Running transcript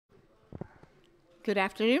Good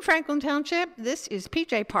afternoon, Franklin Township. This is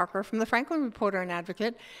PJ Parker from the Franklin Reporter and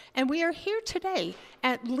Advocate, and we are here today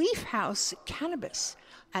at Leaf House Cannabis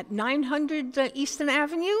at 900 Easton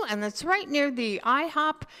Avenue, and that's right near the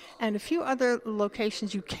IHOP and a few other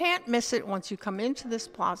locations. You can't miss it once you come into this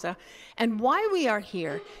plaza. And why we are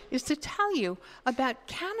here is to tell you about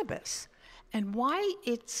cannabis and why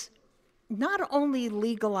it's not only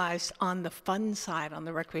legalized on the fun side, on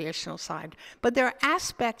the recreational side, but there are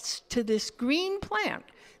aspects to this green plant,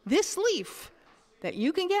 this leaf, that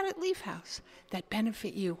you can get at Leaf House that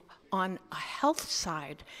benefit you on a health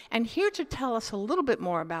side. And here to tell us a little bit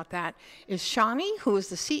more about that is Shani, who is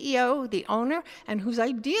the CEO, the owner, and whose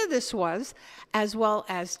idea this was, as well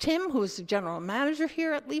as Tim, who is the general manager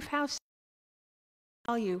here at Leaf House.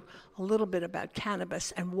 Tell you a little bit about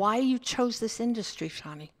cannabis and why you chose this industry,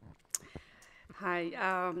 Shani. Hi,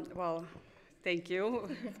 well, thank you,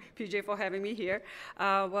 PJ, for having me here.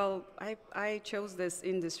 Well, I chose this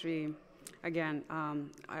industry, again,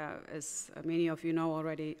 as many of you know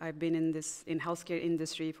already, I've been in healthcare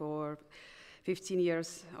industry for 15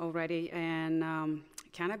 years already, and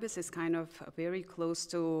cannabis is kind of very close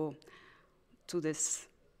to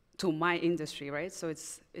my industry, right? So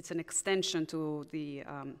it's an extension to the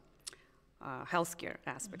healthcare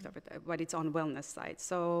aspect of it, but it's on wellness side.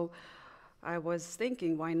 So I was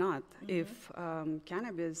thinking, why not? If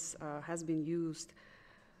cannabis has been used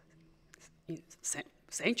in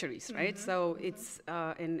centuries, right? So it's,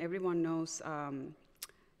 and everyone knows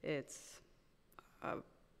it's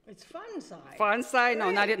fun side. Fun side,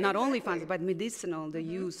 no, Right, not only fun, but medicinal, the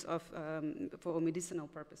use of, for medicinal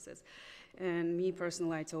purposes. And me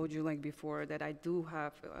personally, I told you like before that I do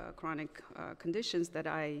have chronic conditions that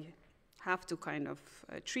I have to kind of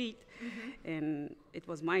treat, and it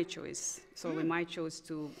was my choice. So when I chose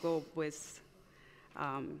to go with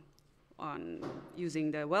on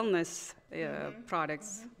using the wellness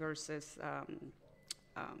products versus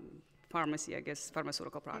pharmacy, I guess,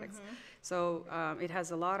 pharmaceutical products. So it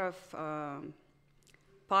has a lot of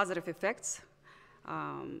positive effects.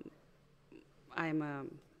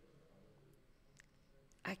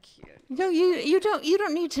 No, you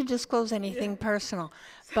don't need to disclose anything personal.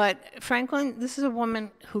 But Franklin, this is a woman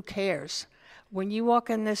who cares. When you walk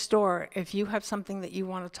in this door, if you have something that you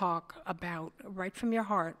want to talk about right from your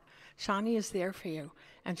heart, Shani is there for you,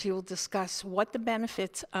 and she will discuss what the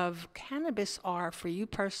benefits of cannabis are for you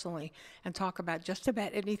personally and talk about just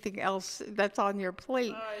about anything else that's on your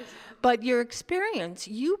plate. But your experience,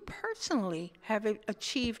 you personally have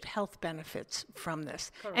achieved health benefits from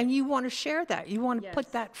this. Correct. And you want to share that. You want to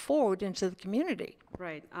put that forward into the community.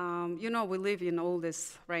 Right. You know, we live in all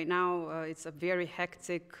this right now. It's a very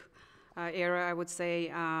hectic era, I would say,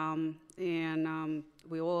 and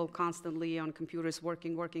we all constantly on computers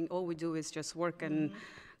working. All we do is just work and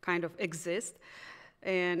kind of exist,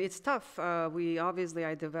 and it's tough. I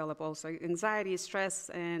develop also anxiety, stress,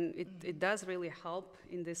 and it does really help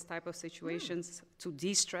in this type of situations to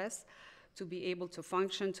de-stress, to be able to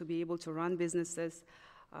function, to be able to run businesses,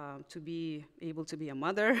 to be able to be a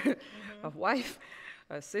mother, a wife,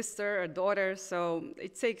 a sister, a daughter. So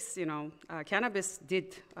it takes, cannabis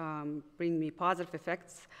did bring me positive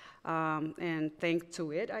effects, and thanks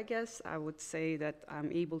to it, I guess, I would say that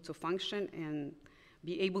I'm able to function and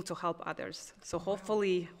be able to help others. So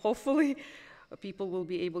hopefully people will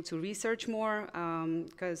be able to research more,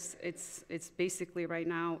 because it's basically right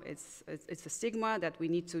now, it's a stigma that we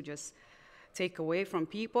need to just take away from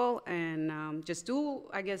people, and just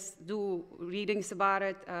do readings about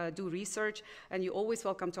it, do research, and you're always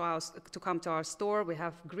welcome to come to our store. We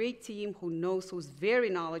have a great team who's very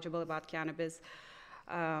knowledgeable about cannabis,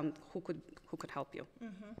 who could help you.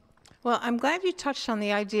 Well, I'm glad you touched on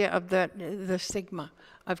the idea of the stigma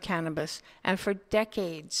of cannabis. And for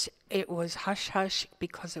decades, it was hush-hush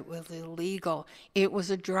because it was illegal. It was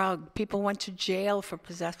a drug. People went to jail for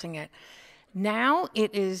possessing it. Now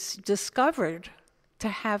it is discovered to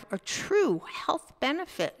have a true health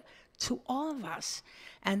benefit to all of us.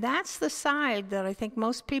 And that's the side that I think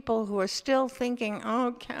most people who are still thinking,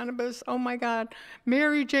 oh, cannabis, oh my God,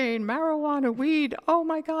 Mary Jane, marijuana, weed, oh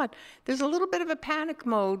my God. There's a little bit of a panic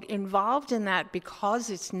mode involved in that because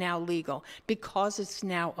it's now legal, because it's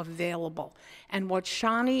now available. And what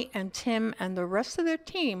Shani and Tim and the rest of their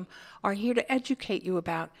team are here to educate you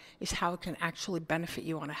about is how it can actually benefit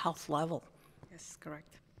you on a health level. Yes,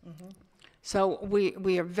 correct. So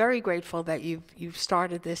we are very grateful that you've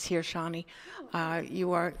started this here, Shani.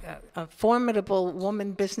 You are a formidable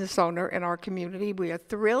woman business owner in our community. We are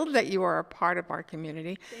thrilled that you are a part of our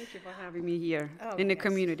community. Thank you for having me here in the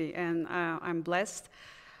community, and I'm blessed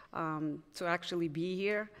to actually be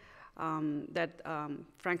here.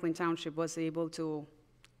 Franklin Township was able to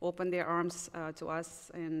open their arms to us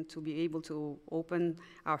and to be able to open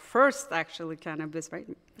our first, actually, cannabis, right,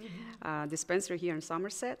 dispensary here in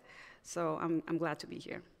Somerset. So I'm glad to be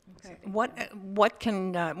here. Okay. What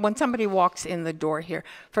can, when somebody walks in the door here,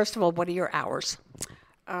 first of all, what are your hours?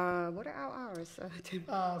 What are our hours? Tim?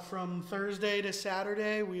 From Thursday to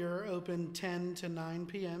Saturday, we are open 10 to 9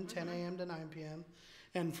 p.m., 10 a.m. to 9 p.m.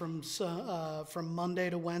 And from Monday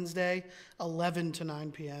to Wednesday, 11 to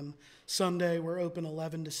 9 p.m. Sunday, we're open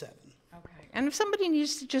 11 to 7. Okay. And if somebody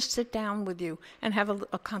needs to just sit down with you and have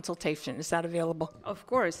a consultation, is that available? Of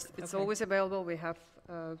course. It's always available. We have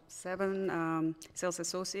 7 sales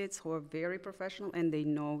associates who are very professional, and they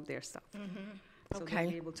know their stuff. So they'll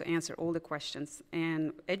be able to answer all the questions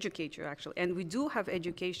and educate you, actually. And we do have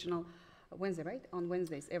educational Wednesday, right? On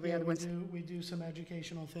Wednesdays, every other Wednesday. We do some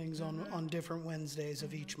educational things on different Wednesdays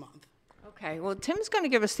of each month. Okay, well, Tim's going to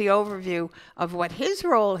give us the overview of what his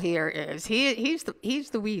role here is. He's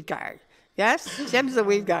the weed guy. Yes, Tim's the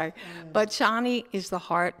weed guy. But Shani is the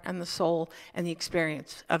heart and the soul and the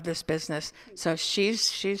experience of this business. So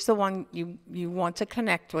she's the one you want to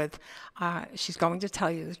connect with. She's going to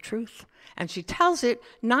tell you the truth. And she tells it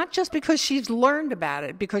not just because she's learned about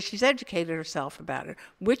it, because she's educated herself about it,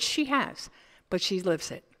 which she has, but she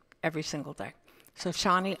lives it every single day. So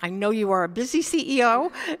Shani, I know you are a busy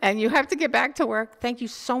CEO and you have to get back to work. Thank you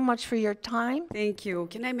so much for your time. Thank you.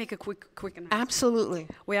 Can I make a quick announcement? Absolutely.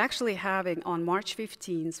 We're actually having, on March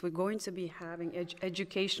 15th, we're going to be having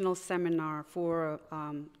educational seminar for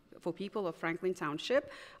people of Franklin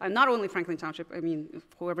Township. Not only Franklin Township, I mean,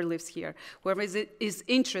 whoever lives here. Whoever is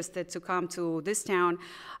interested to come to this town,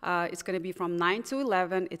 it's going to be from 9 to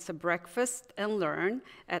 11. It's a breakfast and learn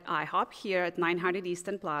at IHOP here at 900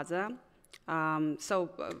 Eastern Plaza.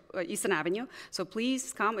 Eastern Avenue. So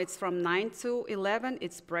please come. It's from 9 to 11.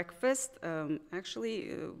 It's breakfast. IHOP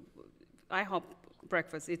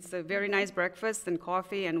breakfast. It's a very nice breakfast and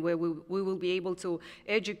coffee, and we will be able to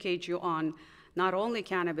educate you on not only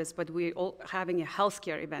cannabis, but we're all having a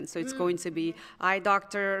healthcare event. So it's going to be eye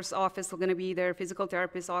doctor's office is going to be there, physical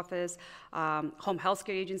therapist office, home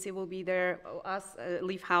healthcare agency will be there, us,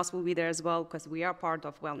 Leaf House will be there as well, because we are part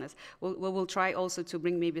of wellness. We'll try also to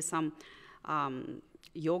bring maybe some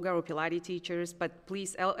yoga or Pilates teachers, but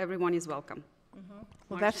please, everyone is welcome.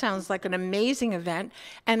 Well, that sounds like an amazing event,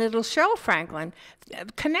 and it'll show Franklin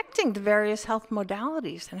connecting the various health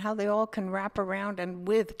modalities and how they all can wrap around and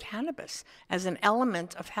with cannabis as an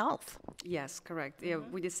element of health. Yes, correct. Yeah,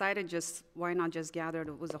 we decided why not just gather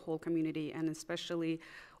with the whole community, and especially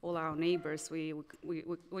all our neighbors. We're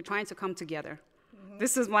trying to come together.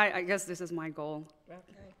 I guess this is my goal. Okay.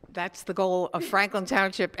 That's the goal of Franklin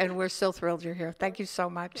Township, and we're so thrilled you're here. Thank you so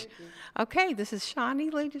much. Okay, this is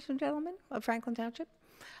Shani, ladies and gentlemen, of Franklin Township.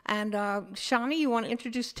 And Shani, you want to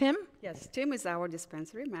introduce Tim? Yes, Tim is our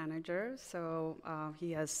dispensary manager. So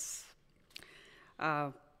he has,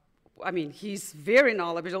 he's very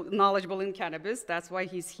knowledgeable in cannabis. That's why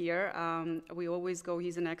he's here. We always go,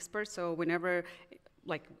 he's an expert. So whenever,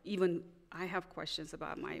 even I have questions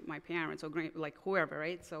about my parents or whoever,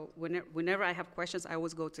 right? So whenever I have questions, I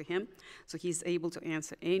always go to him. So he's able to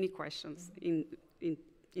answer any questions in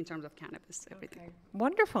terms of cannabis, everything. Okay.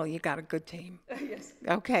 Wonderful. You got a good team. Yes.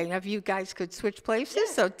 Okay. Now, if you guys could switch places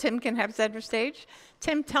so Tim can have center stage.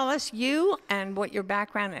 Tim, tell us you and what your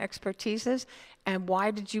background and expertise is, and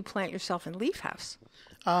why did you plant yourself in Leaf House?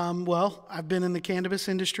 Well, I've been in the cannabis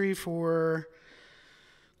industry for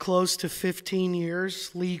close to 15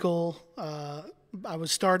 years, legal. I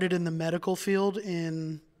was started in the medical field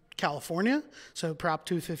in California, so Prop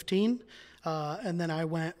 215. And then I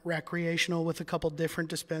went recreational with a couple different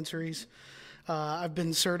dispensaries. I've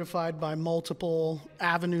been certified by multiple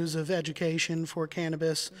avenues of education for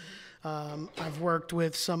cannabis. I've worked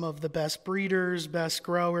with some of the best breeders, best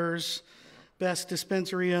growers, best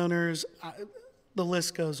dispensary owners. The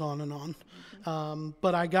list goes on and on.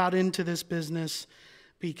 But I got into this business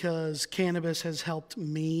because cannabis has helped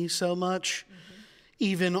me so much,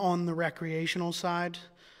 even on the recreational side,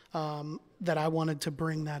 that I wanted to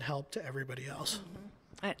bring that help to everybody else.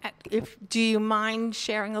 Do you mind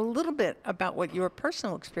sharing a little bit about what your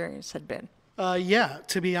personal experience had been? Yeah,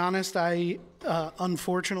 to be honest, I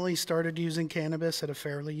unfortunately started using cannabis at a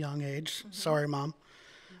fairly young age. Sorry, Mom.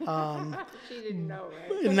 She didn't know,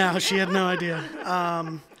 right? No, she had no idea.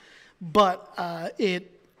 But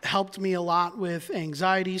it helped me a lot with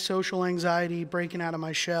anxiety, social anxiety, breaking out of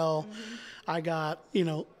my shell. I got,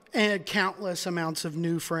 and countless amounts of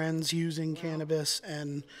new friends using cannabis.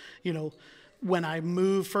 And, when I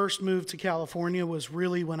first moved to California was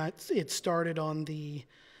really when it started on the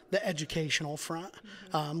the educational front,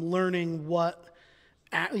 learning what,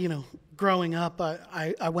 growing up,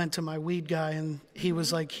 I went to my weed guy and he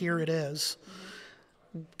was like, here it is.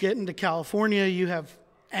 Getting to California, you have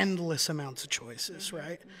endless amounts of choices,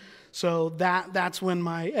 right? So that's when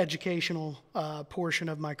my educational portion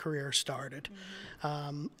of my career started.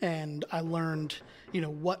 And I learned,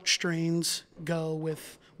 what strains go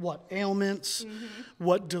with what ailments,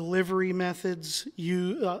 what delivery methods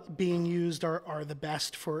being used are the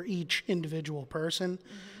best for each individual person.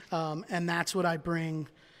 And that's what I bring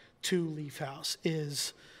to Leaf House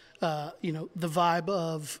is, the vibe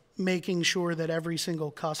of making sure that every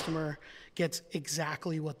single customer gets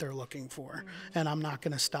exactly what they're looking for. And I'm not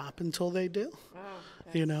going to stop until they do.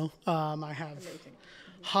 I have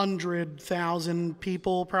 100,000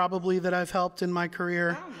 people probably that I've helped in my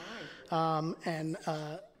career. And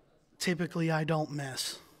typically I don't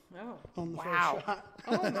miss. On the first shot.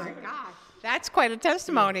 Oh my gosh. That's quite a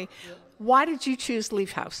testimony. Why did you choose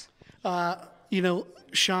Leaf House?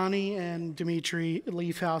 Shani and Dimitri,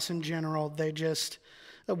 Leaf House in general, they just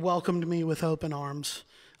welcomed me with open arms.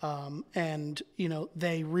 And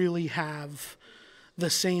they really have the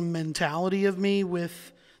same mentality of me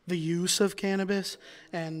with the use of cannabis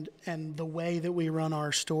and the way that we run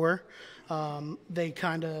our store. They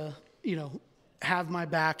kind of, have my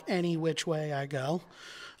back any which way I go,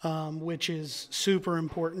 which is super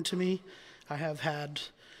important to me. I have had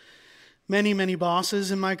many bosses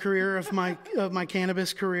in my career of my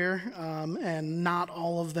cannabis career, and not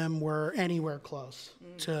all of them were anywhere close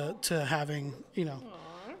to having,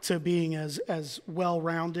 to being as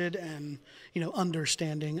well-rounded and,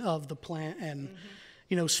 understanding of the plant and,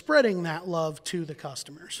 spreading that love to the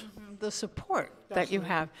customers. The support that you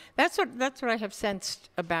have. That's what I have sensed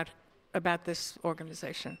about this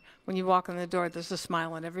organization. When you walk in the door, there's a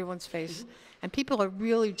smile on everyone's face, and people are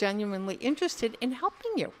really genuinely interested in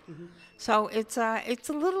helping you. So it's a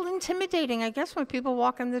little intimidating, I guess, when people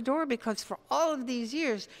walk in the door, because for all of these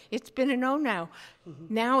years, it's been a no now.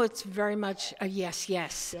 Now it's very much a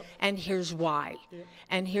yes, and here's why,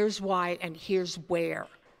 and here's why, and here's where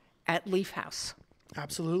at Leaf House.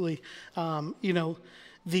 Absolutely.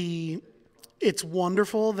 It's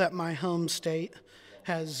wonderful that my home state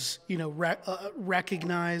has,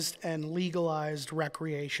 recognized and legalized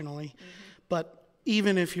recreationally. But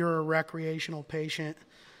even if you're a recreational patient,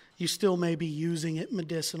 you still may be using it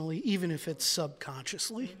medicinally, even if it's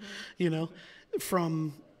subconsciously,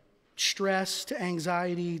 from stress to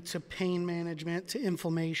anxiety to pain management to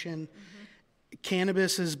inflammation.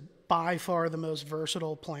 Cannabis is by far the most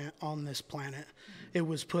versatile plant on this planet. It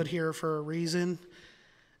was put here for a reason,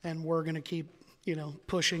 and we're going to keep,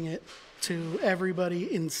 pushing it to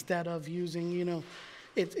everybody instead of using,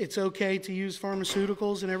 it's okay to use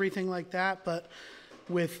pharmaceuticals and everything like that, but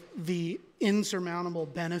with the insurmountable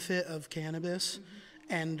benefit of cannabis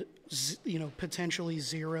and, potentially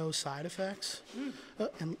zero side effects,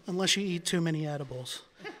 unless you eat too many edibles.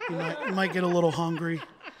 You might get a little hungry.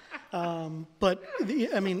 But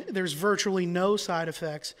there's virtually no side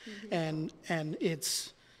effects, and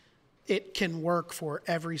it can work for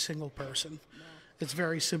every single person. It's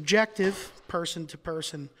very subjective, person to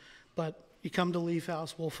person, but you come to Leaf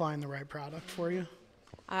House, we'll find the right product for you.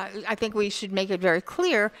 I think we should make it very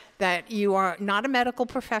clear that you are not a medical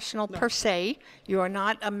professional per se. You are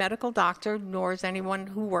not a medical doctor, nor is anyone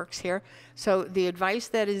who works here. So the advice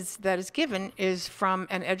that is given is from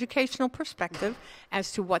an educational perspective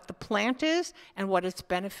as to what the plant is and what its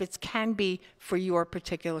benefits can be for your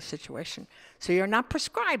particular situation. So you're not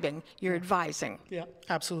prescribing, you're advising. Yeah,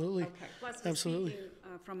 absolutely. Okay. Plus, absolutely. Speaking,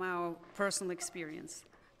 from our personal experience.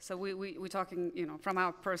 So we're talking, from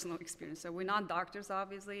our personal experience. So we're not doctors,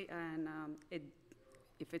 obviously, and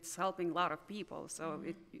if it's helping a lot of people, so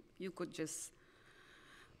you could just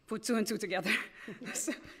put two and two together.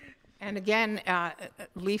 And again,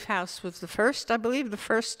 Leaf House was the first, I believe, the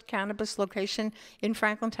first cannabis location in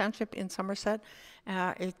Franklin Township in Somerset.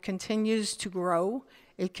 It continues to grow.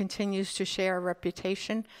 It continues to share a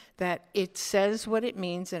reputation that it says what it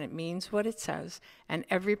means and it means what it says. And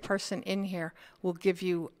every person in here will give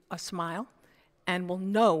you a smile and will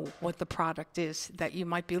know what the product is that you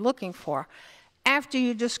might be looking for. After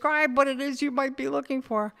you describe what it is you might be looking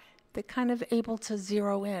for, they're kind of able to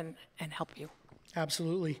zero in and help you.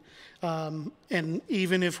 Absolutely. And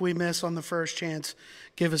even if we miss on the first chance,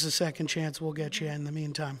 give us a second chance. We'll get you in the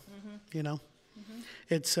meantime.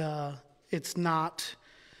 It's not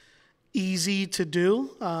easy to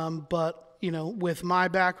do, but with my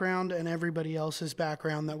background and everybody else's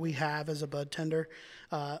background that we have as a bud tender,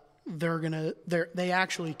 they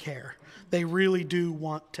actually care. They really do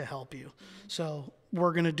want to help you. So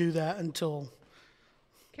we're gonna do that until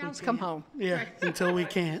Cows come home. Yeah, until we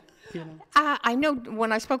can't. You know. I know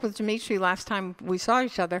when I spoke with Dimitri last time we saw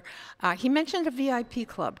each other, he mentioned a VIP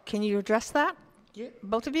club. Can you address that? Yeah.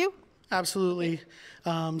 Both of you? Absolutely.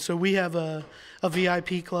 So we have a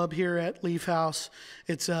VIP club here at Leaf House.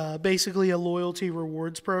 It's basically a loyalty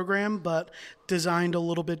rewards program, but designed a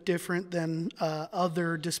little bit different than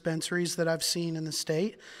other dispensaries that I've seen in the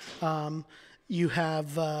state. You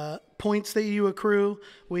have points that you accrue.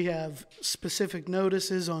 We have specific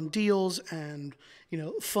notices on deals and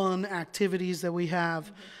fun activities that we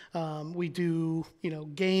have. We do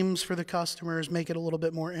games for the customers, make it a little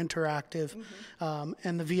bit more interactive.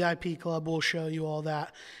 And the VIP club will show you all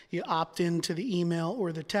that. You opt into the email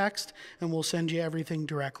or the text, and we'll send you everything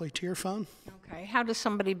directly to your phone. Okay. How does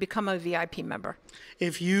somebody become a VIP member?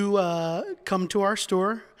 If you come to our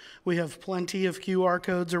store, we have plenty of QR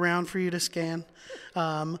codes around for you to scan,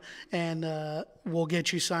 and we'll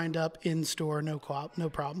get you signed up in store, no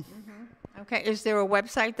problem. Okay. Is there a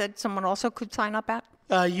website that someone also could sign up at?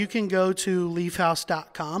 You can go to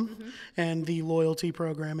leafhouse.com, and the loyalty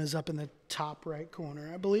program is up in the top right corner,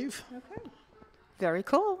 I believe. Okay. Very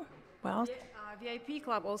cool. Well, VIP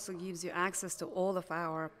Club also gives you access to all of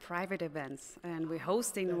our private events, and we're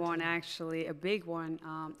hosting one, actually, a big one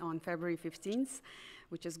on February 15th,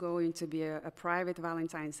 which is going to be a private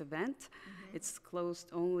Valentine's event. It's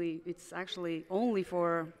it's actually only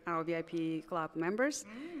for our VIP Club members,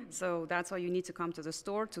 so that's why you need to come to the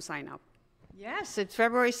store to sign up. yes, it's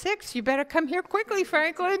February 6th. You better come here quickly,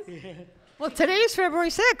 Franklin. Well, today is February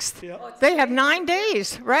 6th. Yeah. They have 9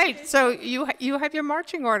 days, right? So you have your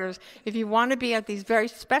marching orders. If you want to be at these very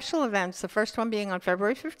special events, the first one being on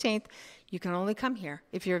February 15th, you can only come here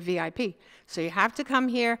if you're a VIP. So you have to come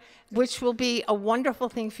here, which will be a wonderful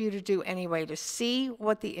thing for you to do anyway, to see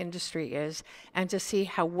what the industry is and to see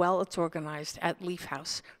how well it's organized at Leaf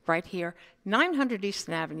House, right here, 900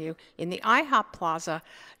 Eastern Avenue in the IHOP Plaza.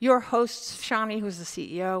 Your hosts, Shani, who's the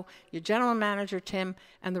CEO, your general manager, Tim,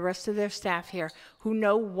 and the rest of their staff here who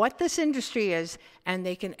know what this industry is, and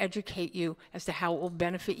they can educate you as to how it will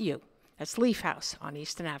benefit you. That's Leaf House on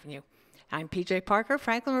Eastern Avenue. I'm PJ Parker,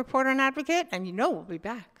 Franklin reporter and advocate, and we'll be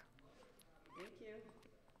back.